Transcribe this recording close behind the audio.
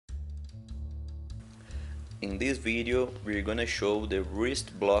In this video, we're gonna show the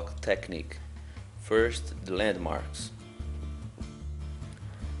wrist block technique. First, the landmarks.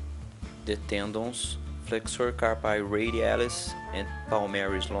 The tendons, flexor carpi radialis and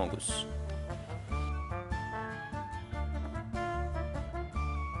palmaris longus.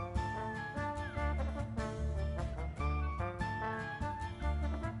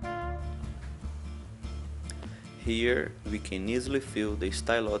 Here, we can easily feel the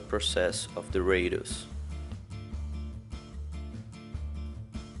styloid process of the radius.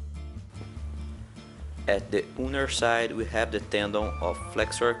 At the ulnar side, we have the tendon of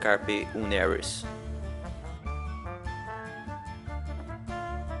flexor carpi ulnaris.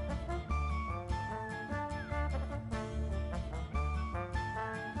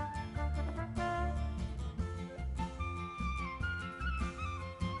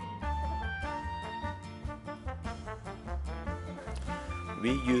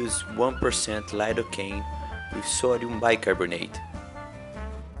 We use 1% lidocaine with sodium bicarbonate.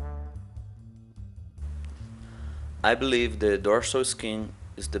 I believe the dorsal skin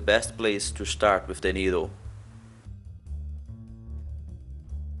is the best place to start with the needle.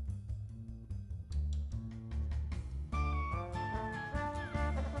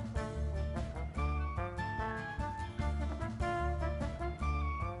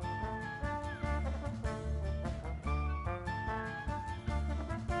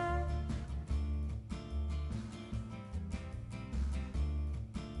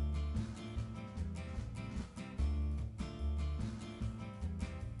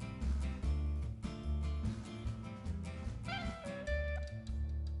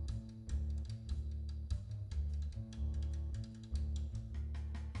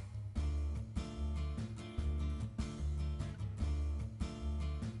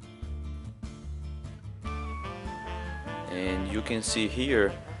 And you can see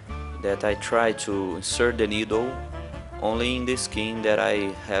here that I try to insert the needle only in the skin that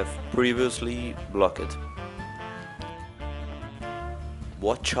I have previously blocked.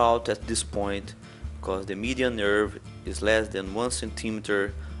 Watch out at this point because the median nerve is less than 1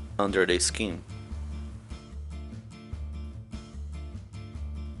 centimeter under the skin.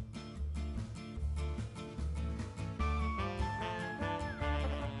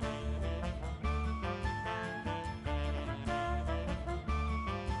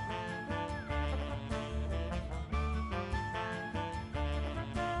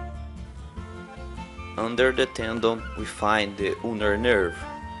 Under the tendon we find the ulnar nerve.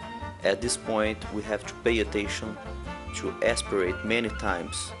 At this point we have to pay attention to aspirate many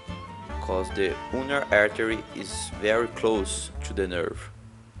times because the ulnar artery is very close to the nerve.